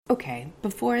Okay,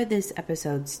 before this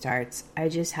episode starts, I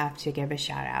just have to give a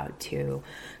shout out to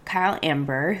Kyle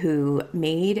Amber, who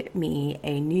made me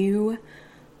a new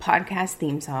podcast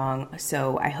theme song.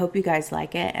 So I hope you guys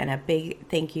like it, and a big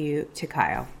thank you to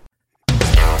Kyle.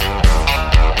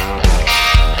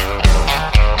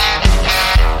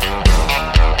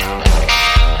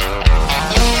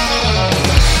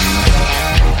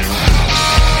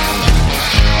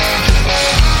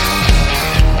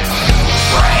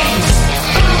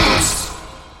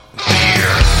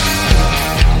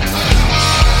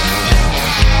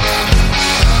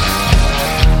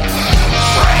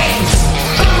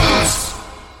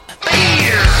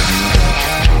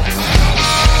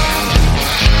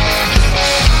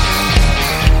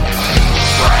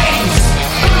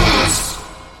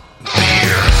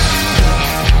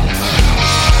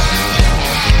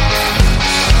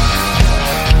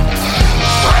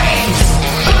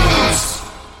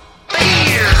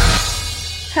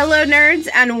 Hello, nerds,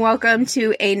 and welcome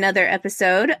to another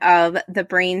episode of the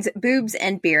Brains, Boobs,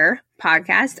 and Beer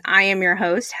podcast. I am your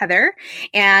host, Heather,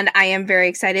 and I am very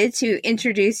excited to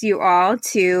introduce you all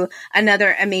to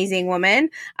another amazing woman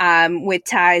with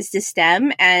ties to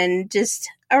STEM and just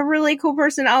a really cool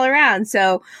person all around.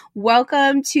 So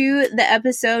welcome to the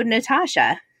episode,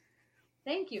 Natasha.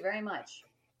 Thank you very much.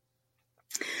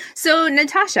 So,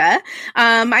 Natasha,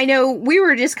 I know we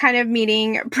were just kind of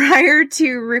meeting prior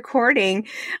to recording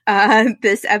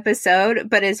this episode,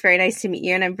 but it's very nice to meet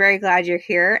you, and I'm very glad you're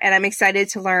here, and I'm excited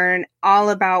to learn all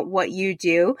about what you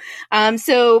do.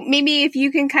 So maybe if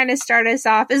you can kind of start us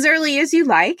off as early as you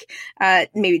like,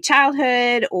 maybe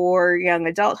childhood or young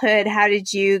adulthood, how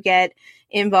did you get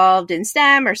involved in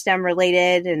STEM or STEM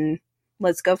related, and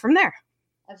let's go from there.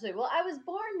 Absolutely. Well, I was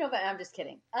born November. I'm just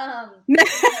kidding.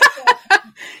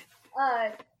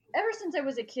 Ever since I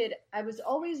was a kid, I was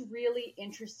always really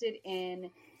interested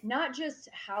in not just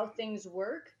how things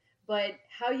work, but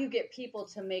how you get people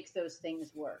to make those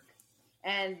things work.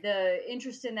 And the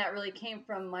interest in that really came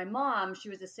from my mom. She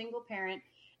was a single parent,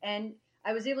 and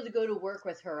I was able to go to work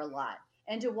with her a lot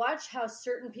and to watch how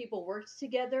certain people worked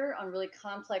together on really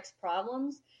complex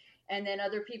problems, and then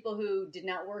other people who did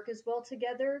not work as well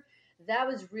together. That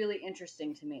was really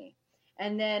interesting to me.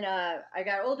 And then I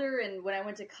got older, and when I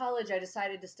went to college, I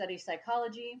decided to study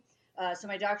psychology. So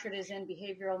my doctorate is in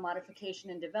behavioral modification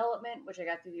and development, which I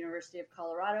got through the University of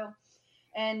Colorado.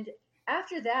 And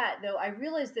after that, though, I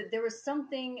realized that there was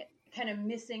something kind of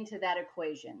missing to that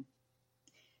equation.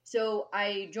 So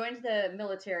I joined the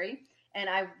military, and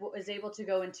I was able to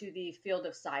go into the field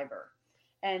of cyber.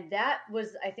 And that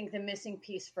was, I think, the missing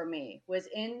piece for me, was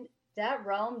in that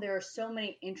realm. There are so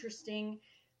many interesting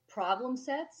problem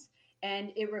sets,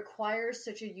 and it requires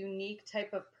such a unique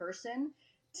type of person,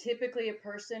 typically a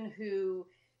person who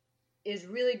is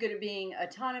really good at being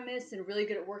autonomous and really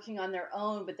good at working on their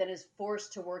own, but then is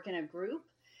forced to work in a group.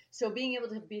 So being able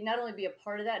to be not only be a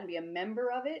part of that and be a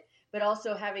member of it, but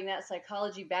also having that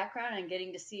psychology background and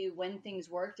getting to see when things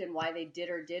worked and why they did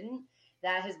or didn't,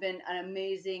 that has been an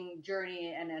amazing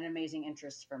journey and an amazing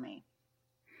interest for me.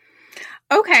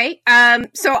 Okay,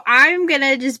 so I'm going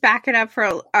to just back it up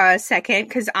for a second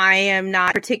because I am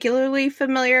not particularly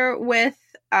familiar with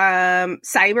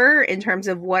cyber in terms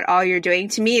of what all you're doing.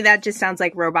 To me, that just sounds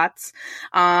like robots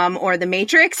or the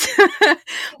Matrix.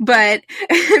 But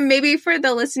maybe for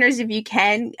the listeners, if you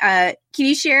can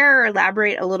you share or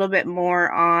elaborate a little bit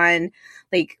more on,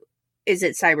 like, is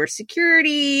it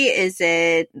cybersecurity? Is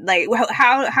it like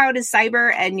how does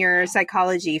cyber and your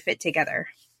psychology fit together?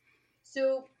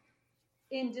 So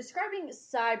in describing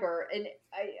cyber, and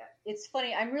it's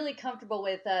funny, I'm really comfortable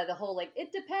with the whole, like, it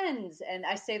depends. And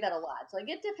I say that a lot. It's like,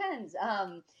 it depends.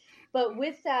 But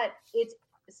with that,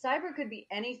 cyber could be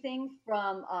anything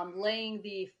from laying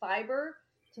the fiber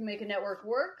to make a network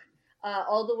work,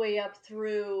 all the way up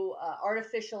through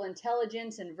artificial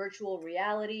intelligence and virtual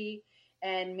reality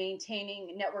and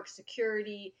maintaining network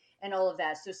security and all of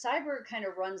that. So cyber kind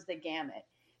of runs the gamut.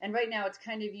 And right now it's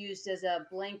kind of used as a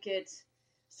blanket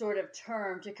sort of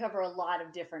term to cover a lot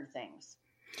of different things.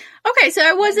 Okay, so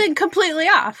I wasn't completely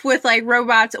off with, like,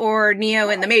 robots or Neo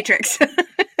in the Matrix.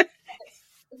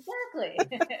 Exactly.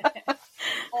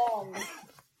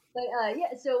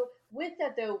 So with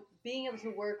that, though, being able to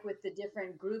work with the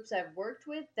different groups I've worked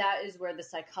with, that is where the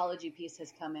psychology piece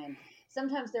has come in.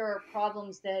 Sometimes there are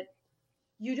problems that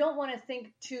you don't want to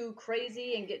think too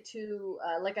crazy and get too,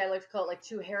 like I like to call it, like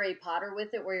too Harry Potter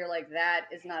with it, where you're like, that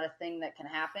is not a thing that can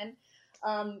happen.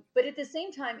 But at the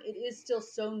same time, it is still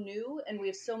so new, and we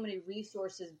have so many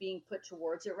resources being put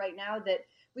towards it right now that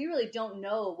we really don't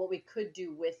know what we could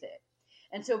do with it.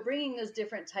 And so bringing those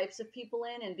different types of people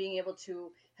in and being able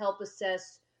to help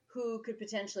assess who could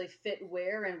potentially fit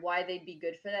where and why they'd be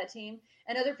good for that team,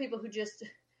 and other people who just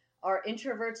are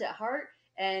introverts at heart,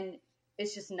 and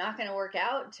it's just not going to work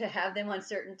out to have them on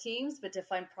certain teams, but to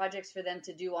find projects for them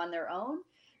to do on their own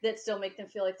that still make them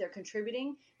feel like they're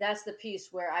contributing. That's the piece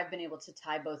where I've been able to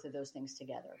tie both of those things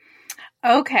together.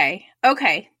 Okay.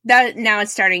 That now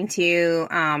it's starting to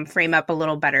frame up a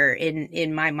little better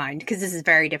in my mind, because this is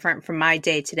very different from my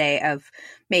day to day of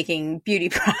making beauty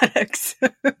products.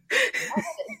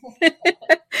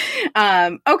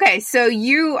 Okay, so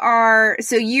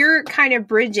you're kind of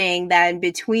bridging then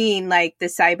between like the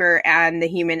cyber and the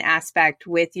human aspect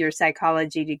with your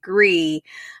psychology degree,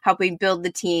 helping build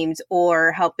the teams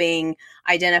or helping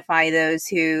identify those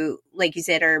who, like you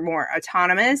said, are more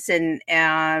autonomous and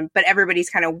but everybody's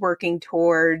kind of working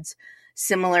towards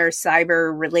similar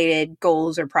cyber related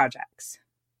goals or projects.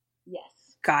 Yes.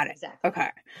 Got it. Exactly. Okay.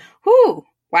 Whew.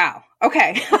 Wow.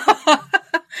 Okay.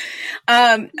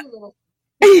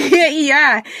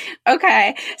 Yeah.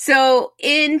 Okay. So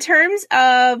in terms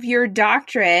of your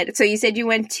doctorate, so you said you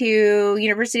went to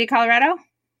University of Colorado?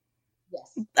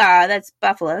 Yes. That's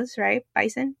buffaloes, right?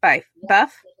 Bison? Buff?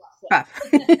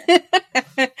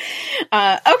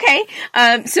 Okay.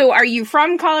 So are you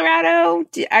from Colorado?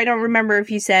 I don't remember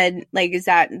if you said, like, is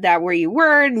that where you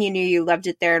were and you knew you loved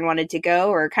it there and wanted to go,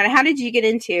 or kind of how did you get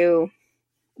into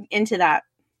that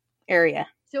area?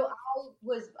 So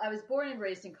I was born and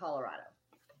raised in Colorado.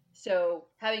 So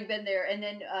having been there, and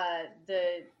then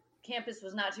the campus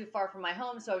was not too far from my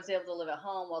home, so I was able to live at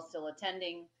home while still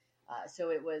attending.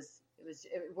 So it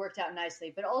worked out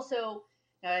nicely. But also,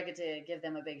 now I get to give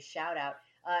them a big shout out.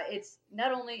 It's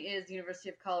not only is the University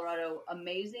of Colorado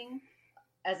amazing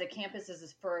as a campus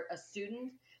for a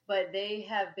student, but they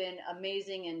have been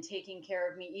amazing in taking care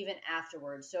of me even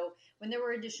afterwards. So when there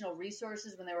were additional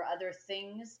resources, when there were other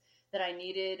things that I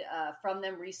needed from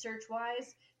them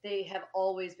research-wise, they have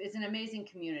always, it's an amazing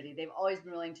community. They've always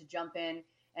been willing to jump in,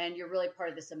 and you're really part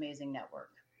of this amazing network.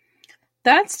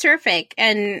 That's terrific.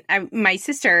 And my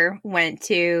sister went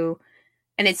to,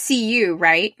 and it's CU,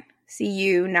 right?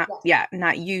 CU, not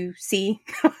UC.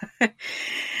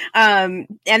 And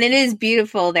it is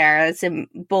beautiful there. It's in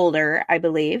Boulder, I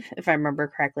believe, if I remember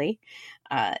correctly.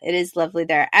 It is lovely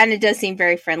there. And it does seem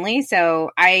very friendly.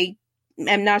 So I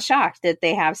am not shocked that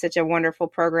they have such a wonderful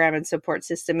program and support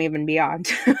system even beyond.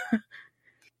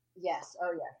 Yes.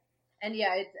 Oh, yeah. And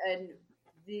yeah, and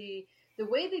the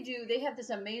way they have this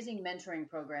amazing mentoring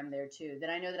program there too, that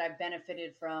I know that I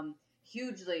benefited from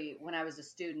hugely when I was a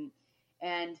student,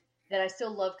 and that I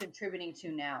still love contributing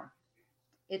to now.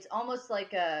 It's almost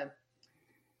like the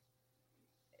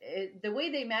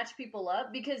way they match people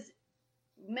up, because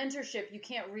mentorship,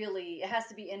 it has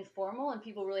to be informal and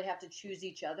people really have to choose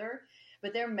each other.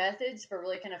 But their methods for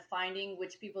really kind of finding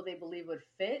which people they believe would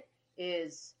fit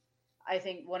is, I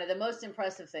think, one of the most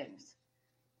impressive things.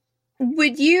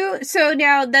 So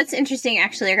now that's interesting.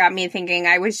 Actually, it got me thinking.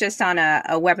 I was just on a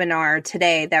webinar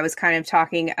today that was kind of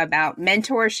talking about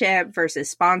mentorship versus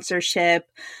sponsorship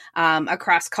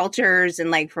across cultures and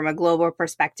like from a global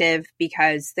perspective,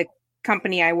 because the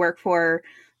company I work for,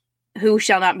 who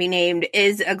shall not be named,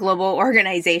 is a global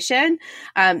organization.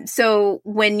 So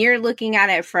when you're looking at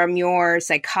it from your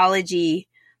psychology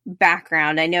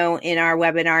background, I know in our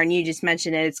webinar, and you just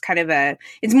mentioned it,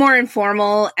 it's more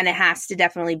informal and it has to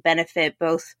definitely benefit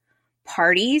both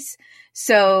parties.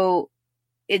 So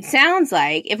it sounds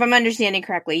like, if I'm understanding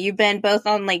correctly, you've been both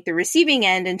on like the receiving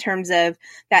end in terms of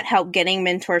that help getting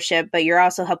mentorship, but you're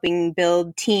also helping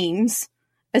build teams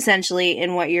essentially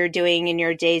in what you're doing in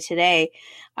your day to day.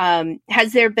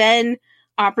 Has there been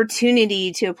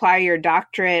opportunity to apply your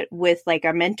doctorate with like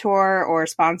a mentor or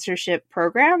sponsorship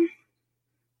program?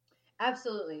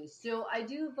 Absolutely. So I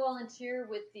do volunteer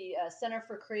with the Center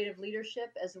for Creative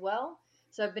Leadership as well.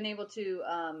 So I've been able to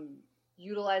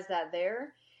utilize that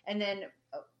there. And then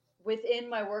within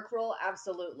my work role,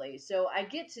 absolutely. So I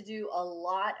get to do a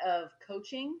lot of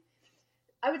coaching.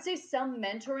 I would say some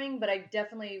mentoring, but I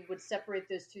definitely would separate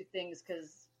those two things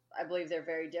because I believe they're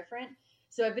very different.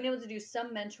 So I've been able to do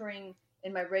some mentoring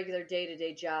in my regular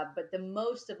day-to-day job, but the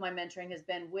most of my mentoring has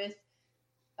been with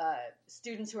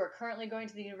students who are currently going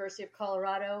to the University of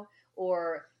Colorado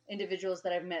or individuals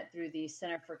that I've met through the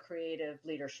Center for Creative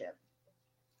Leadership.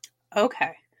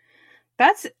 Okay.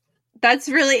 That's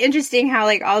really interesting how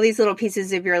like all these little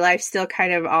pieces of your life still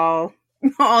kind of all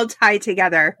tie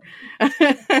together.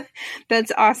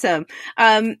 That's awesome.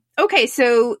 Okay.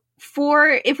 So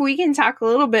if we can talk a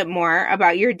little bit more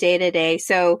about your day to day.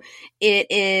 So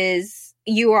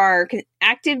you are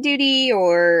active duty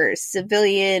or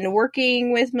civilian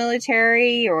working with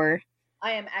military, or?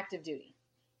 I am active duty.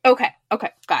 Okay. Okay.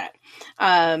 Got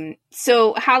it.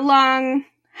 So how long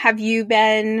have you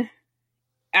been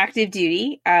active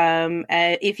duty?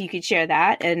 If you could share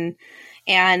that,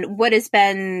 and what has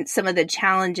been some of the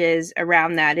challenges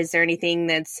around that? Is there anything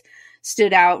that's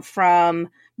stood out from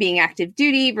being active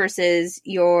duty versus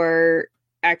your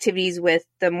activities with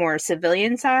the more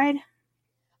civilian side?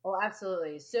 Oh,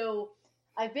 absolutely. So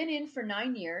I've been in for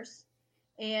 9 years,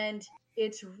 and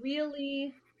it's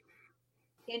really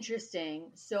interesting.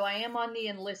 So I am on the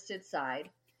enlisted side,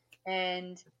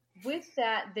 and with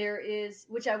that, there is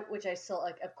which I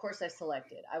select. Of course, I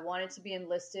selected. I wanted to be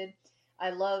enlisted.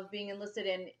 I love being enlisted,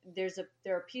 and there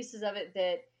are pieces of it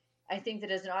that I think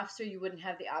that as an officer you wouldn't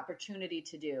have the opportunity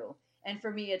to do. And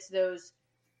for me, it's those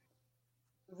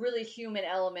really human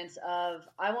elements of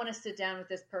I want to sit down with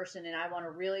this person and I want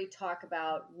to really talk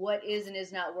about what is and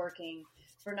is not working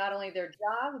for not only their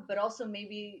job but also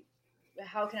maybe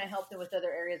how can I help them with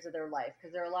other areas of their life,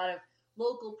 because there are a lot of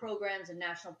local programs and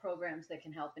national programs that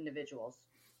can help individuals.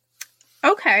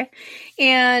 Okay.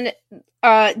 And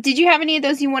did you have any of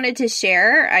those you wanted to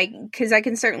share? Because I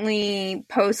can certainly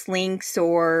post links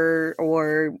or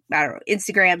I don't know,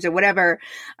 Instagrams or whatever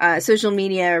social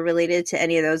media related to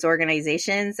any of those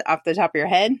organizations off the top of your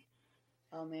head.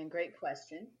 Oh man, great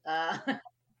question.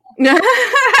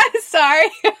 Sorry.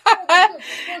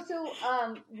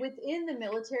 Within the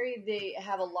military, they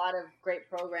have a lot of great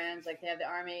programs. Like they have the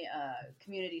Army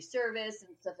Community Service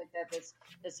and stuff like that. That's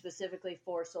specifically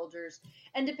for soldiers.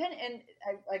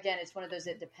 Again, it's one of those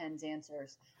it depends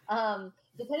answers.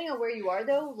 Depending on where you are,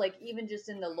 though, like even just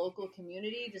in the local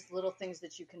community, just little things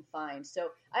that you can find. So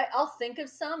I'll think of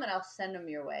some and I'll send them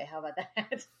your way. How about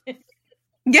that?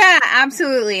 Yeah,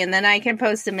 absolutely. And then I can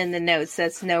post them in the notes.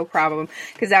 That's no problem.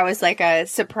 Because that was like a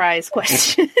surprise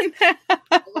question.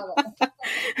 I love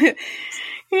it.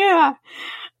 Yeah.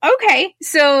 Okay.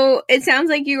 So it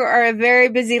sounds like you are a very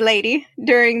busy lady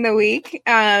during the week.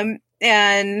 And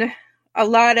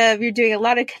you're doing a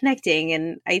lot of connecting.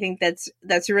 And I think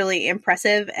that's really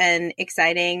impressive and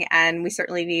exciting. And we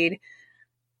certainly need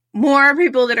more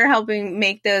people that are helping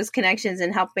make those connections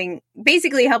and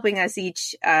basically helping us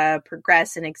each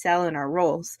progress and excel in our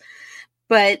roles.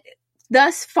 But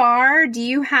thus far, do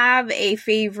you have a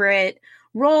favorite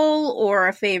role or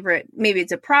a favorite, maybe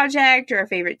it's a project or a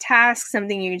favorite task,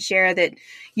 something you can share that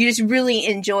you just really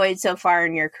enjoyed so far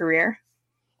in your career?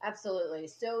 Absolutely.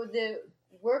 So the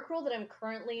work role that I'm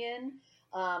currently in,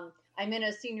 I'm in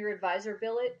a senior advisor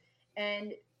billet,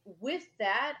 and with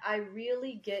that, I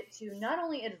really get to not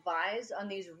only advise on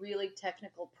these really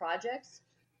technical projects,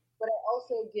 but I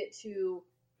also get to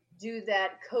do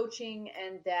that coaching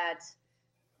and that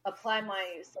apply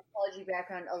my psychology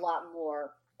background a lot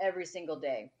more every single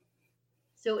day.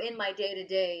 So in my day to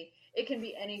day, it can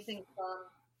be anything from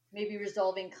maybe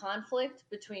resolving conflict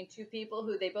between two people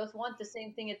who they both want the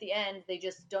same thing at the end, they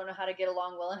just don't know how to get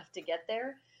along well enough to get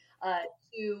there, uh,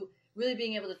 to really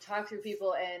being able to talk through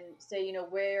people and say,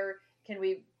 where can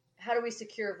we, how do we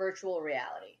secure virtual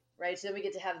reality, right? So then we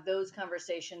get to have those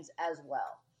conversations as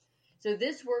well. So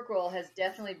this work role has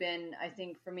definitely been, I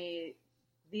think, for me,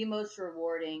 the most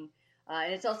rewarding.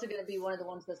 And it's also going to be one of the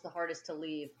ones that's the hardest to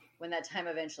leave when that time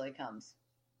eventually comes.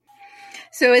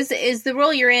 So is the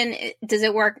role you're in, does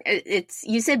it work? It's,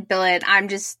 you said billet. I'm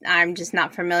just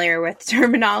not familiar with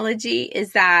terminology.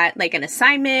 Is that like an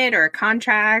assignment or a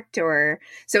contract, or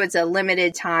so it's a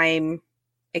limited time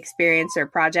experience or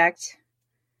project?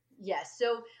 Yes.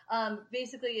 So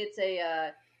basically, it's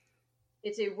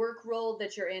a work role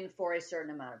that you're in for a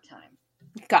certain amount of time.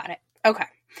 Got it. Okay.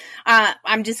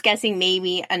 I'm just guessing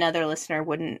maybe another listener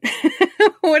wouldn't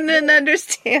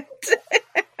understand.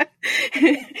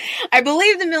 I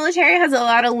believe the military has a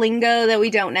lot of lingo that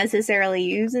we don't necessarily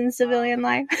use in civilian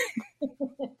life.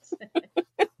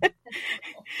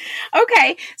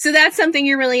 Okay, so that's something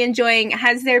you're really enjoying.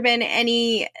 Has there been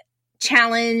any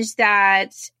challenge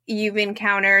that you've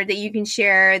encountered that you can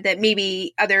share that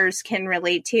maybe others can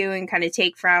relate to and kind of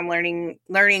take from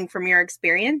learning from your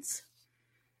experience?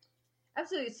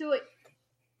 Absolutely. So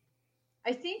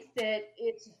I think that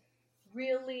it's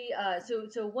really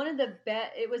so one of the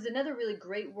it was another really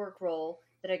great work role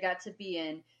that I got to be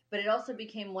in, but it also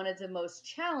became one of the most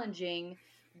challenging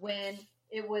when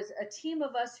it was a team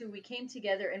of us who we came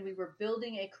together and we were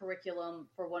building a curriculum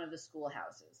for one of the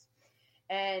schoolhouses.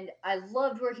 And I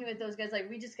loved working with those guys. Like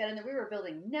we just got in there, we were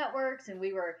building networks and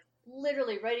we were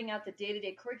literally writing out the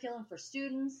day-to-day curriculum for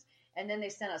students. And then they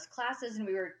sent us classes and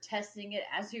we were testing it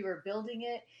as we were building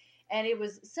it. And it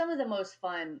was some of the most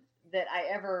fun that I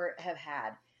ever have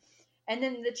had. And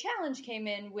then the challenge came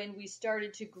in when we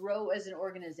started to grow as an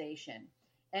organization.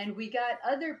 And we got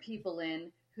other people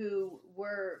in who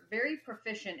were very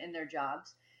proficient in their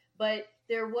jobs, but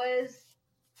there was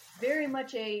very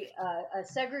much a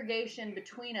segregation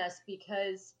between us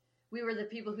because we were the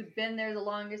people who'd been there the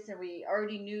longest and we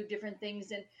already knew different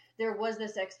things. And there was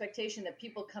this expectation that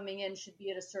people coming in should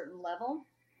be at a certain level.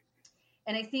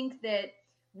 And I think that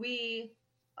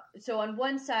so on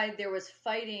one side, there was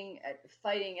fighting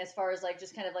as far as like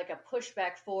just kind of like a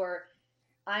pushback for,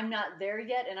 I'm not there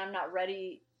yet and I'm not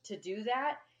ready to do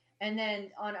that. And then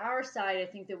on our side, I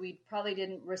think that we probably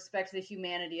didn't respect the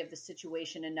humanity of the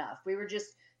situation enough. We were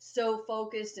just so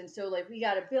focused and so like, we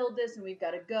got to build this and we've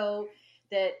got to go,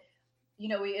 that,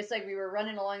 it's like we were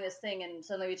running along this thing and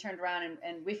suddenly we turned around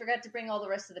and we forgot to bring all the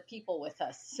rest of the people with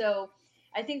us. So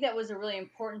I think that was a really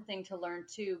important thing to learn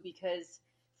too, because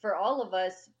for all of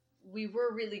us, we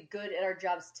were really good at our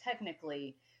jobs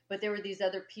technically, but there were these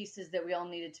other pieces that we all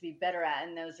needed to be better at.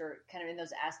 And those are kind of in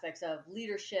those aspects of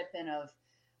leadership and of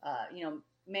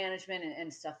management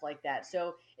and stuff like that.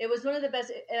 So it was one of the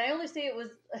best. And I only say it was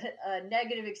a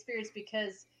negative experience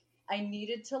because I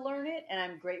needed to learn it and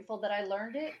I'm grateful that I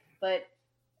learned it. But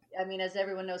I mean, as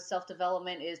everyone knows,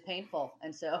 self-development is painful.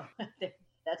 And so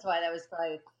that's why that was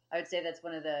probably, I would say that's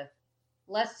one of the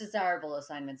less desirable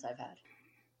assignments I've had.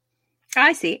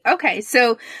 I see. Okay.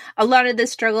 So a lot of the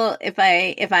struggle,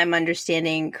 if I'm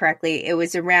understanding correctly, it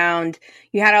was around,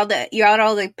 you had all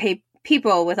the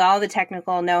people with all the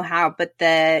technical know-how, but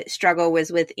the struggle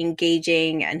was with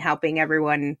engaging and helping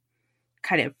everyone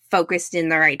kind of focused in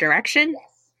the right direction.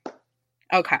 Yes.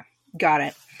 Okay. Got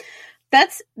it.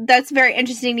 That's very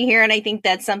interesting to hear. And I think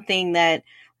that's something that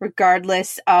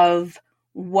regardless of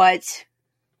what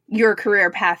your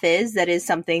career path is, that is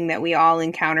something that we all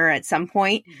encounter at some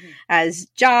point as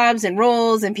jobs and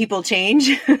roles and people change.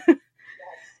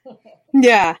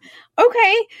 Yeah.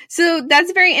 Okay. So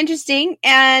that's very interesting.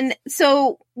 And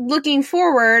so looking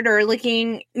forward or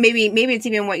maybe it's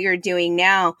even what you're doing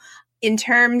now in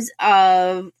terms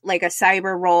of like a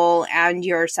cyber role and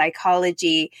your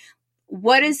psychology,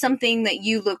 what is something that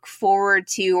you look forward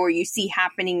to or you see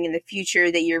happening in the future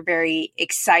that you're very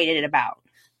excited about?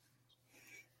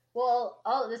 Well,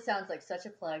 this sounds like such a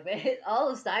plug, but all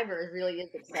of cyber really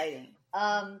is exciting.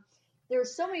 There are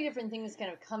so many different things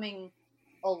kind of coming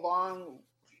along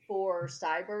for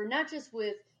cyber, not just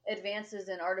with advances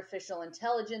in artificial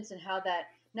intelligence and how that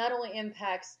not only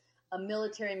impacts a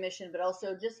military mission, but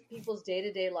also just people's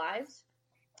day-to-day lives.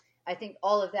 I think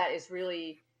all of that is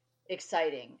really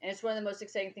exciting. And it's one of the most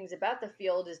exciting things about the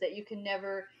field is that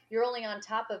you're only on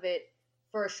top of it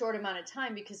for a short amount of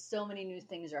time because so many new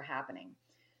things are happening.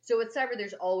 So with cyber,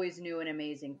 there's always new and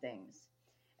amazing things.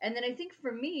 And then I think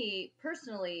for me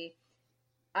personally,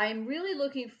 I'm really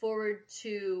looking forward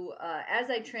to, as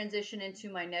I transition into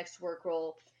my next work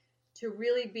role, to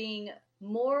really being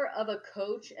more of a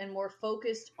coach and more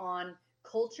focused on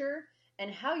culture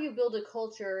and how you build a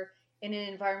culture in an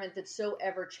environment that's so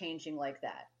ever changing like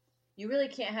that. You really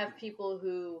can't have people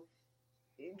who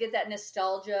get that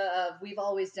nostalgia of we've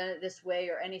always done it this way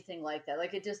or anything like that.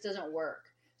 Like it just doesn't work.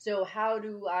 So how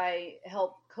do I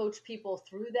help coach people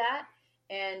through that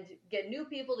and get new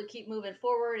people to keep moving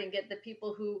forward and get the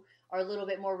people who are a little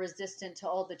bit more resistant to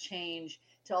all the change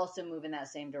to also move in that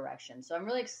same direction. So I'm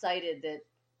really excited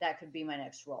that could be my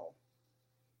next role.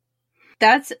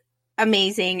 That's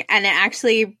amazing. And it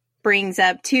actually brings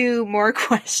up two more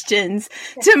questions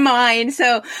to mind.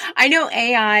 So I know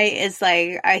AI is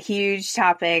like a huge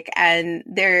topic and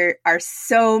there are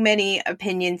so many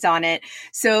opinions on it.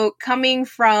 So coming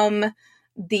from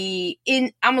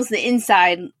almost the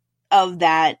inside of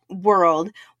that world,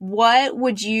 what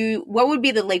would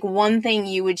be the like one thing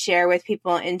you would share with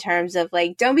people in terms of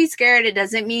like, don't be scared. It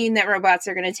doesn't mean that robots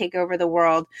are going to take over the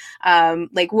world.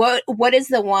 Like what is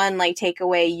the one like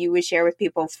takeaway you would share with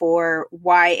people for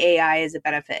why AI is a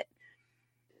benefit?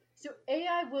 So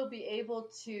AI will be able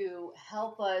to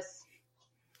help us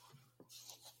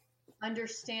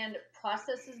understand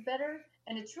processes better.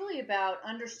 And it's really about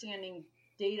understanding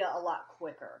data a lot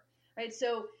quicker, right?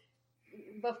 So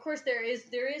but of course, there is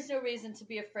no reason to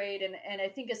be afraid, and I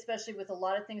think especially with a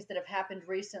lot of things that have happened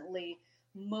recently,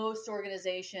 most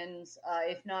organizations,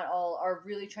 if not all, are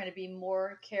really trying to be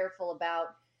more careful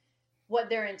about what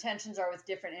their intentions are with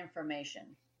different information.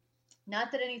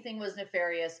 Not that anything was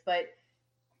nefarious, but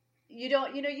you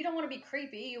don't want to be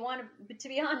creepy. You want to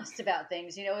be honest about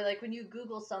things. Like when you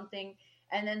Google something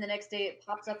and then the next day it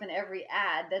pops up in every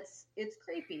ad, it's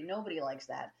creepy. Nobody likes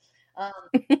that.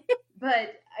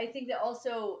 But I think that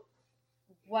also,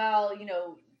 while,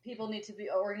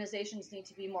 organizations need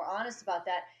to be more honest about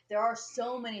that, there are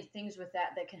so many things with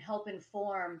that can help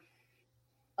inform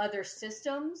other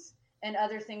systems and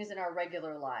other things in our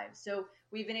regular lives. So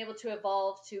we've been able to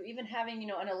evolve to even having,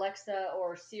 an Alexa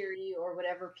or Siri or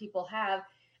whatever people have.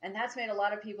 And that's made a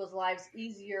lot of people's lives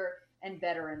easier and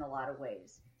better in a lot of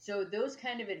ways. So those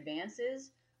kind of advances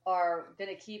are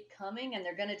going to keep coming, and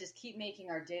they're going to just keep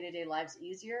making our day-to-day lives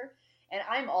easier. And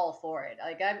I'm all for it.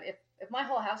 Like, if my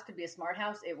whole house could be a smart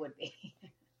house, it would be.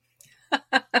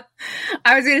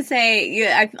 I was going to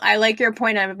say, I like your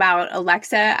point about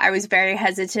Alexa. I was very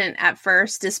hesitant at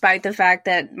first, despite the fact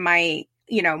that my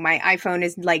iPhone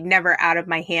is like never out of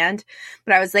my hand.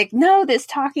 But I was like, no, this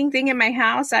talking thing in my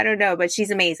house, I don't know, but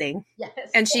she's amazing. Yes.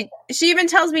 And she even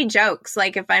tells me jokes,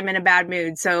 like if I'm in a bad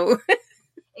mood. So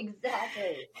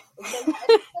Exactly.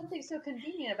 It's something so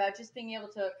convenient about just being able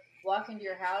to walk into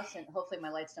your house, and hopefully my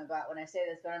lights don't go out when I say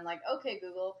this, but I'm like, okay,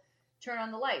 Google, turn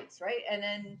on the lights, right? And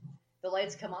then the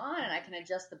lights come on, and I can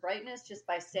adjust the brightness just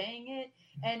by saying it.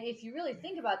 And if you really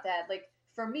think about that, like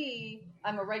for me,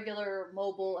 I'm a regular,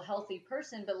 mobile, healthy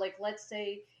person, but like let's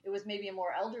say it was maybe a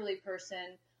more elderly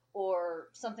person or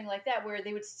something like that, where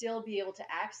they would still be able to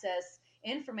access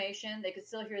information. They could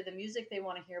still hear the music they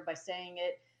want to hear by saying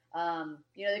it.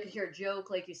 They could hear a joke,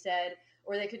 like you said,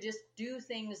 or they could just do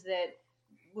things that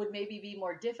would maybe be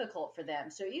more difficult for them.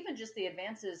 So even just the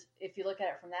advances, if you look at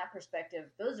it from that perspective,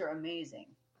 those are amazing.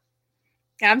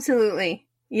 Absolutely.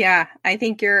 Yeah, I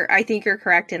think you're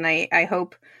correct, and I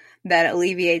hope that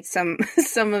alleviates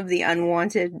some of the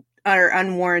unwanted or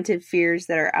unwarranted fears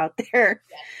that are out there.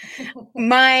 Yes.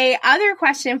 My other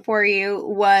question for you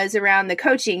was around the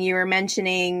coaching. You were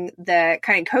mentioning the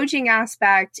kind of coaching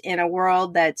aspect in a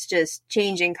world that's just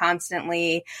changing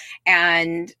constantly,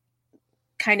 and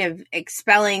kind of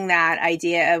expelling that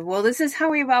idea of, well, this is how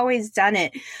we've always done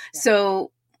it. Yeah.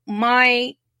 So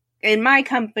in my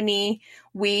company,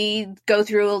 we go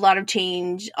through a lot of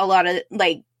change, a lot of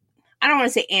I don't want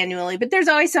to say annually, but there's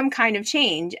always some kind of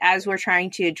change as we're trying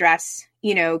to address,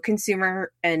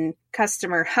 consumer and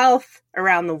customer health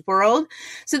around the world.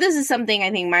 So this is something I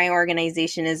think my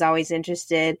organization is always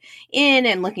interested in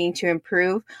and looking to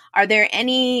improve. Are there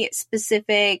any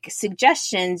specific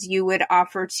suggestions you would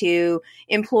offer to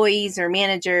employees or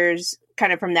managers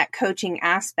kind of from that coaching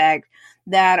aspect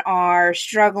that are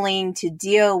struggling to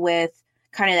deal with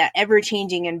kind of that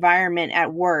ever-changing environment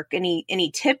at work?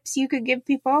 Any tips you could give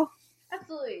people?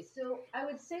 Absolutely. So I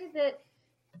would say that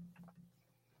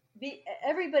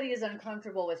everybody is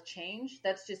uncomfortable with change.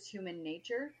 That's just human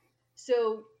nature.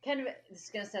 So kind of, this is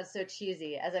going to sound so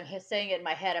cheesy. As I'm saying it in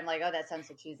my head, I'm like, oh, that sounds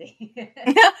so cheesy.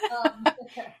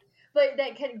 But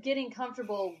that kind of getting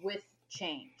comfortable with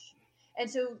change. And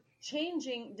so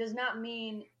changing does not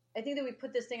mean, I think that we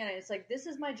put this thing on it. It's like, this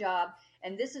is my job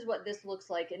and this is what this looks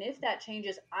like. And if that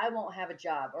changes, I won't have a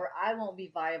job or I won't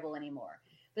be viable anymore.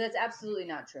 But that's absolutely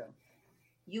not true.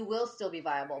 You will still be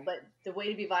viable, but the way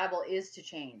to be viable is to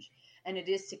change, and it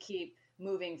is to keep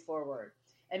moving forward.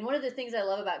 And one of the things I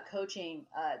love about coaching,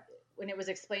 when it was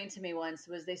explained to me once,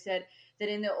 was they said that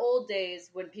in the old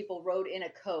days when people wrote in a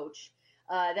coach,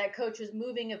 that coach was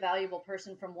moving a valuable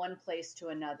person from one place to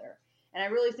another. And I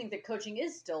really think that coaching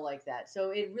is still like that.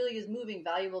 So it really is moving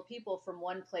valuable people from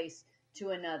one place to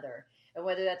another. And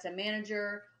whether that's a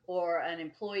manager or an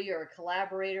employee or a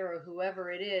collaborator or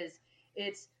whoever it is,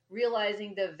 it's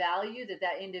realizing the value that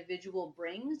that individual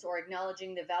brings, or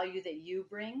acknowledging the value that you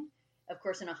bring, of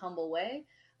course, in a humble way.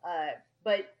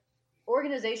 But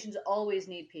organizations always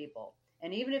need people.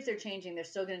 And even if they're changing, they're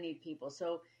still going to need people.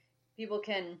 So people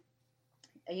can,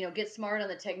 get smart on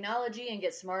the technology and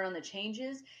get smart on the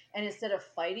changes. And instead of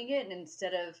fighting it, and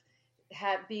instead of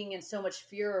being in so much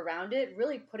fear around it,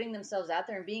 really putting themselves out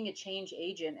there and being a change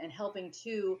agent and helping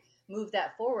to move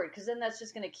that forward. Because then that's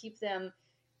just going to keep them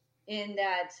in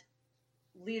that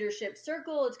leadership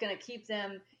circle. It's going to keep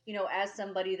them, as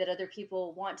somebody that other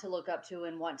people want to look up to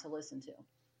and want to listen to.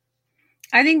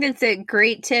 I think that's a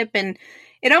great tip. And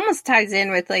it almost ties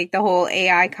in with the whole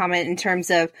AI comment in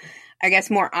terms of, I guess,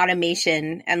 more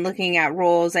automation and looking at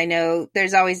roles. I know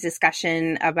there's always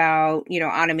discussion about,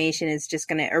 automation is just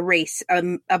going to erase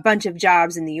a bunch of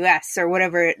jobs in the US or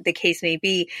whatever the case may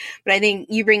be. But I think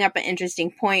you bring up an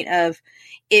interesting point of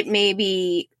it may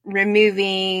be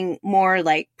removing more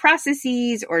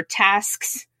processes or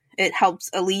tasks. It helps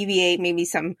alleviate maybe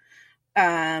some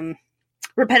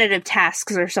repetitive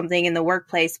tasks or something in the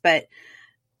workplace. But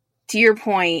to your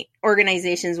point,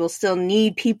 organizations will still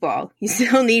need people. You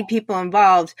still need people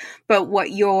involved, but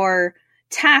what your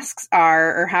tasks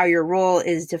are or how your role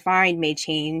is defined may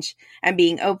change, and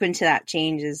being open to that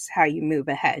change is how you move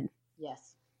ahead.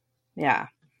 Yes. Yeah.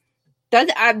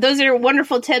 Those are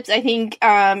wonderful tips. I think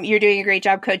you're doing a great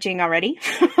job coaching already.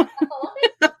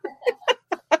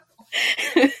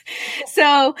 So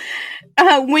So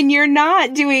when you're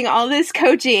not doing all this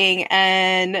coaching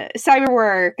and cyber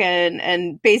work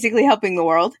and basically helping the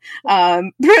world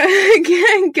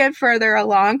get further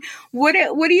along, what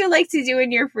do you like to do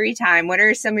in your free time? What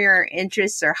are some of your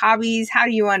interests or hobbies? How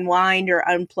do you unwind or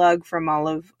unplug from all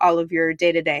of your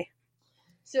day to day?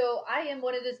 So I am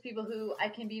one of those people who I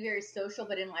can be very social,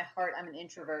 but in my heart, I'm an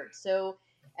introvert. So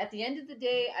at the end of the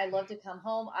day, I love to come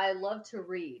home. I love to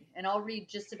read, and I'll read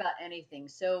just about anything.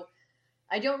 So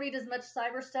I don't read as much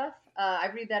cyber stuff. I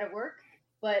read that at work,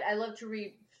 but I love to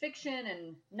read fiction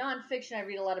and nonfiction. I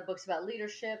read a lot of books about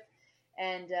leadership,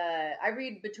 and I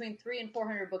read between 300 and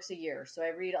 400 books a year. So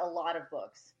I read a lot of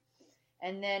books.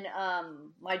 And then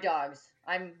my dogs.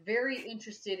 I'm very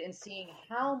interested in seeing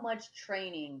how much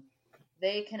training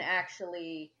they can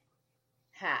actually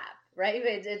have, right?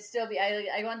 It's still be,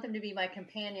 I want them to be my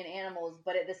companion animals,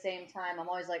 but at the same time, I'm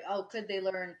always like, oh, could they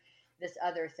learn this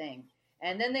other thing?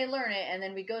 And then they learn it, and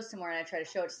then we go somewhere, and I try to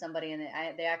show it to somebody, and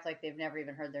they act like they've never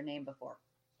even heard their name before.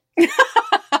 That's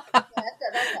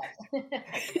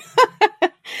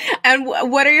And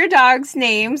what are your dogs'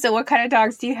 names? And what kind of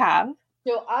dogs do you have?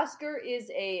 So Oscar is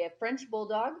a French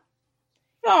bulldog.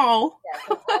 Oh, yeah,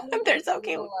 so they're so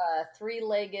cute. Little,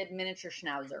 3-legged miniature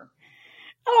schnauzer.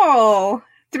 Oh,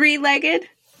 3-legged?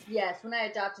 Yes, when I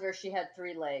adopted her, she had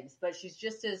 3 legs, but she's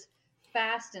just as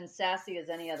fast and sassy as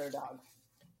any other dog.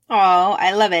 Oh,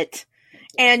 I love it.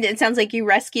 And it sounds like you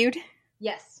rescued?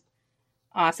 Yes.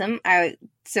 Awesome. I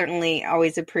certainly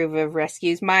always approve of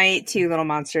rescues. My 2 little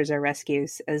monsters are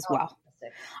rescues as well.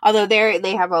 Sick. Although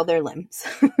they have all their limbs,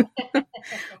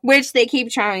 which they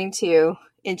keep trying to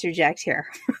interject here.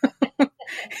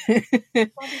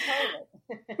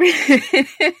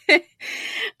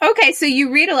 Okay, so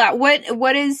you read a lot.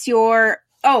 What is your...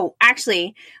 Oh,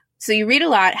 actually, so you read a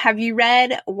lot. Have you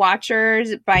read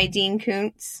Watchers by Dean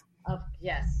Koontz?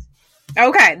 Yes.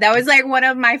 Okay, that was like one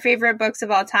of my favorite books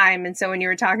of all time. And so when you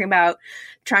were talking about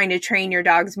trying to train your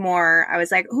dogs more, I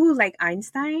was like, ooh, like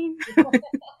Einstein?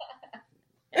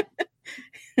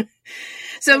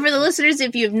 So for the listeners,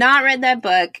 if you've not read that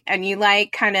book and you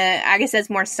like kind of, I guess that's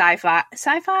more sci-fi,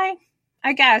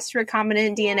 I guess,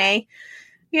 recombinant DNA.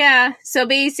 Yeah. So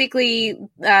basically,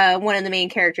 one of the main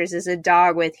characters is a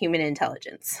dog with human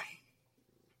intelligence.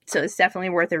 So it's definitely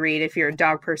worth a read if you're a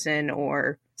dog person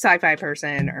or sci-fi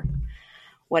person or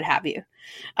what have you.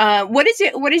 What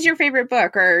is your favorite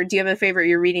book, or do you have a favorite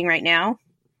you're reading right now?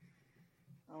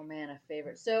 Oh man, a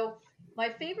favorite. So my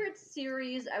favorite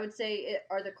series, I would say,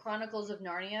 are the Chronicles of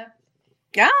Narnia.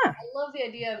 Yeah. I love the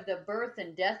idea of the birth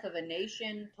and death of a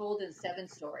nation told in 7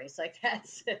 stories. Like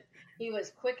he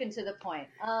was quick and to the point.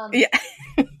 Yeah.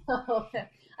 I love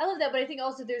that, but I think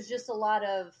also there's just a lot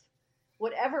of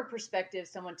whatever perspective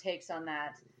someone takes on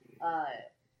that,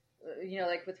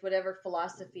 like with whatever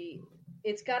philosophy,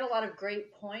 it's got a lot of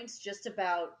great points just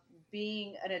about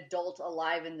being an adult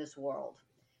alive in this world.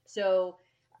 So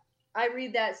I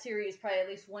read that series probably at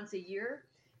least once a year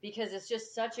because it's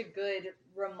just such a good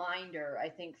reminder, I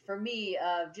think, for me,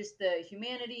 of just the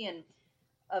humanity and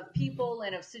of people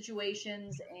and of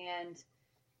situations. And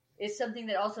it's something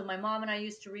that also my mom and I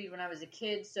used to read when I was a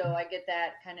kid, so I get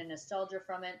that kind of nostalgia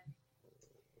from it.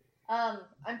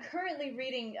 I'm currently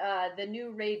reading the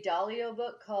new Ray Dalio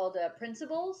book called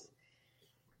Principles,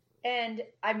 and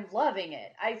I'm loving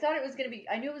it. I knew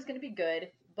it was going to be good,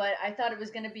 but I thought it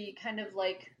was going to be kind of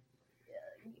like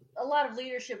a lot of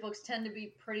leadership books tend to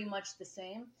be pretty much the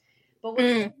same. But what's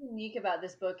really unique about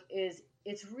this book is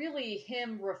it's really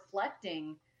him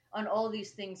reflecting on all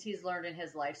these things he's learned in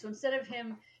his life. So instead of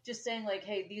him just saying like,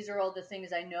 hey, these are all the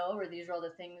things I know, or these are all the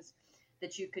things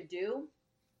that you could do,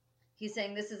 he's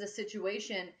saying this is a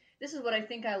situation, this is what I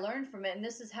think I learned from it, and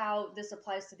this is how this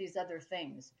applies to these other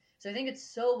things. So I think it's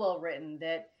so well written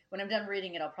that when I'm done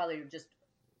reading it, I'll probably just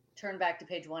turn back to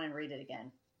page 1 and read it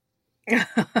again.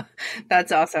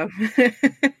 That's awesome.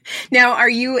 Now, are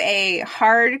you a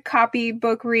hard copy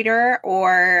book reader,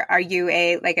 or are you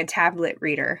a tablet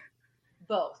reader?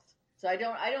 Both. So I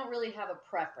don't really have a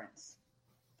preference.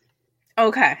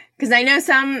 Okay, because I know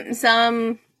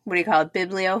some what do you call it,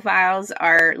 bibliophiles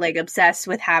are like obsessed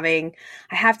with I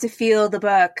have to feel the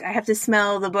book, I have to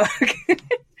smell the book.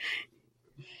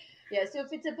 Yeah, so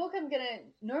if it's a book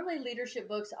normally leadership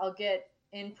books I'll get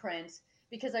in print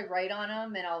because I write on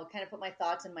them and I'll kind of put my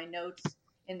thoughts and my notes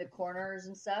in the corners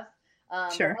and stuff.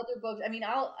 Sure. Other books,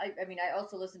 I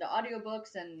also listen to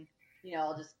audiobooks and,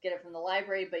 I'll just get it from the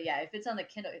library. But yeah, if it's on the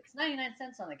Kindle, it's 99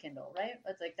 cents on the Kindle, right?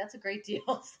 That's a great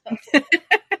deal. So.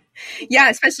 Yeah,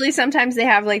 especially sometimes they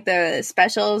have the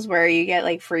specials where you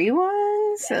get free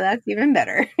ones. Yeah. So that's even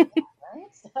better.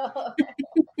 Right? So.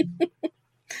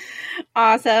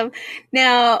 Awesome.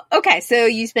 Now, okay, so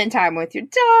you spend time with your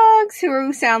dogs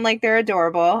who sound like they're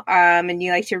adorable. And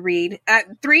you like to read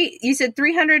you said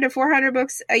 300 to 400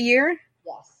 books a year?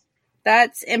 Yes.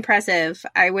 That's impressive.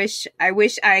 I wish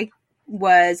I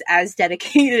was as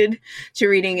dedicated to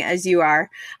reading as you are.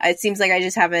 It seems like I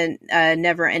just have a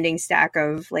never ending stack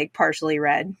of like partially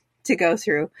read to go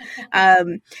through.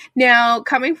 Now,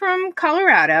 coming from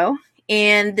Colorado,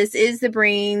 and this is the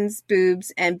Brains,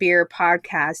 Boobs, and Beer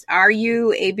podcast. Are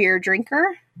you a beer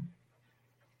drinker?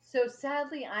 So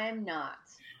sadly, I am not.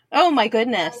 Oh my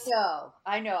goodness.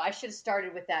 I know. I should have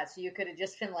started with that, so you could have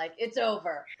just been like, it's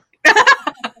over.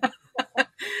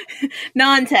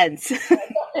 Nonsense.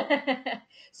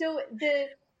 So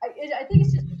I think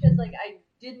it's just because like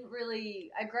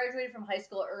I graduated from high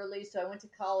school early, so I went to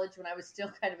college when I was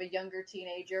still kind of a younger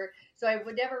teenager. So I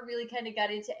would never really kind of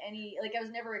got into any, like I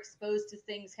was never exposed to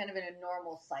things kind of in a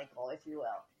normal cycle, if you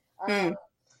will.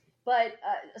 But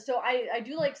so I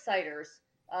do like ciders,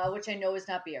 which I know is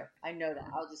not beer. I know that.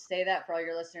 I'll just say that for all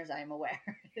your listeners. I am aware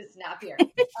it's not beer.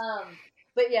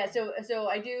 But yeah, so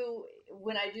I do,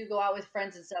 when I do go out with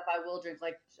friends and stuff, I will drink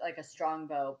like a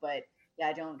Strongbow. But yeah,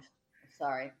 I don't.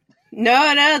 Sorry. No,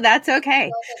 that's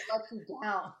okay. Let you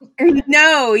down.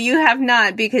 No, you have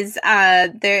not, because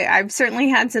I've certainly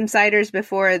had some ciders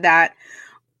before that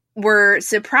were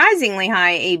surprisingly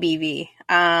high ABV.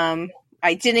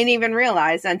 I didn't even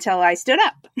realize until I stood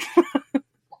up.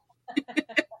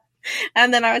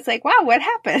 And then I was like, wow, what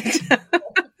happened?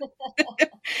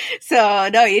 So,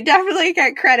 no, you definitely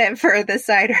get credit for the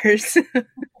ciders.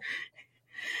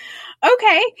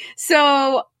 Okay,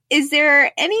 so do you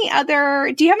have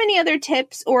any other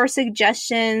tips or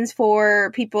suggestions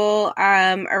for people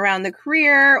around the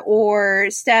career or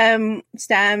STEM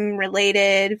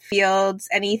related fields?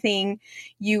 Anything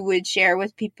you would share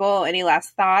with people? Any last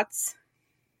thoughts?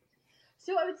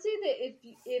 So I would say that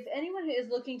if anyone is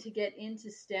looking to get into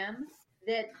STEM,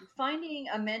 that finding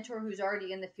a mentor who's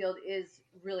already in the field is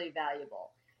really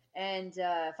valuable, and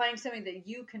finding somebody that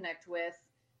you connect with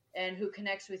and who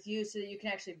connects with you so that you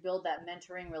can actually build that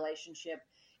mentoring relationship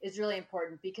is really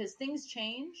important, because things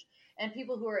change and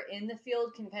people who are in the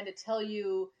field can kind of show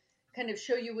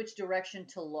you which direction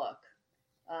to look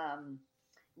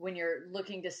when you're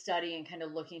looking to study and kind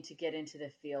of looking to get into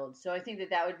the field. So I think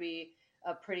that would be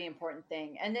a pretty important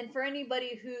thing. And then for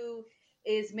anybody who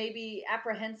is maybe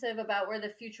apprehensive about where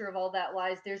the future of all that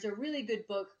lies, there's a really good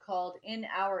book called In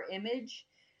Our Image.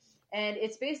 And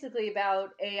it's basically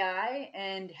about AI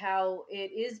and how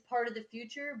it is part of the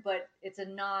future, but it's a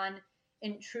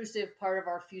non-intrusive part of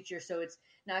our future. So it's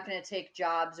not going to take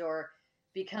jobs or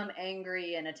become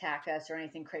angry and attack us or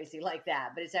anything crazy like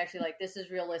that. But it's actually like, this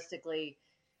is realistically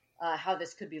how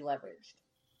this could be leveraged.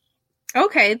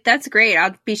 Okay, that's great.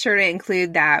 I'll be sure to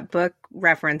include that book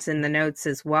reference in the notes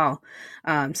as well,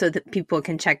 so that people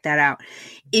can check that out.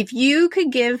 If you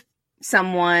could give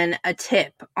someone a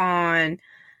tip on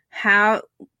how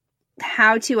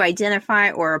to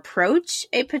identify or approach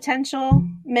a potential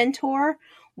mentor,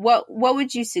 what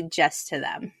would you suggest to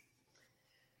them?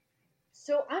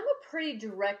 So I'm a pretty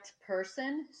direct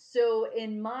person. So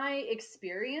in my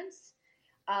experience,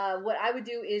 what I would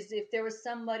do is if there was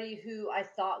somebody who I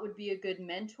thought would be a good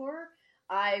mentor,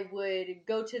 I would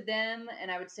go to them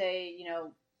and I would say,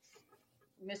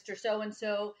 Mr.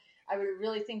 So-and-so, I would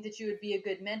really think that you would be a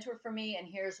good mentor for me, and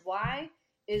here's why.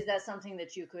 Is that something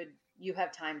that you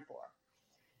have time for?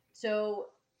 So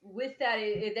with that,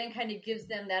 it then kind of gives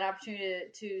them that opportunity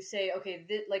to say, okay,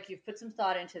 like you've put some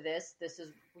thought into this. This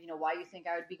is, why you think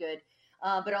I would be good.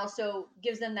 But also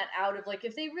gives them that out of like,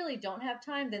 if they really don't have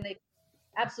time, then they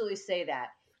absolutely say that.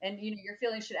 And, your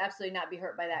feelings should absolutely not be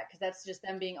hurt by that, because that's just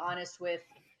them being honest with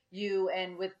you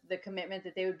and with the commitment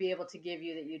that they would be able to give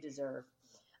you that you deserve.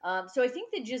 So I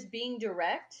think that just being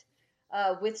direct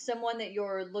with someone that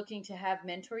you're looking to have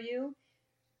mentor you,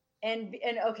 and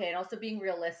also being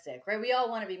realistic, right? We all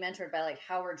want to be mentored by like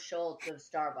Howard Schultz of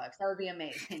Starbucks. That would be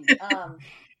amazing.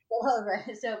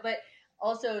 But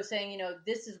also saying,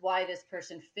 this is why this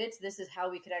person fits. This is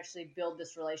how we could actually build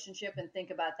this relationship, and think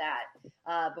about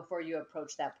that before you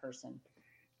approach that person.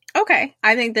 Okay,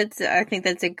 I think that's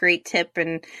a great tip,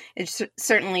 and it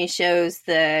certainly shows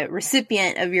the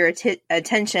recipient of your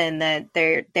attention that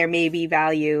there may be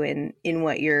value in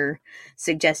what you're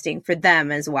suggesting for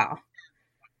them as well.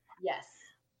 Yes.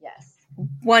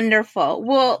 Wonderful.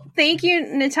 Well, thank you,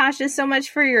 Natasha, so much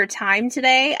for your time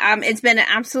today. It's been an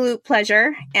absolute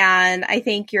pleasure, and I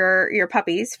thank your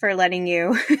puppies for letting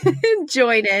you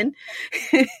join in.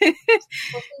 Well, thank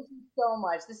you so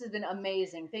much. This has been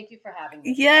amazing. Thank you for having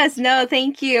me. Yes, no,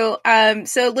 thank you.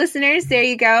 So listeners, there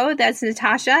you go. That's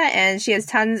Natasha, and she has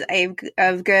tons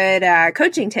of good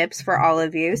coaching tips for all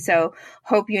of you. So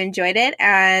hope you enjoyed it,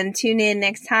 and tune in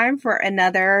next time for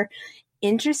another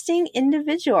interesting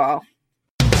individual.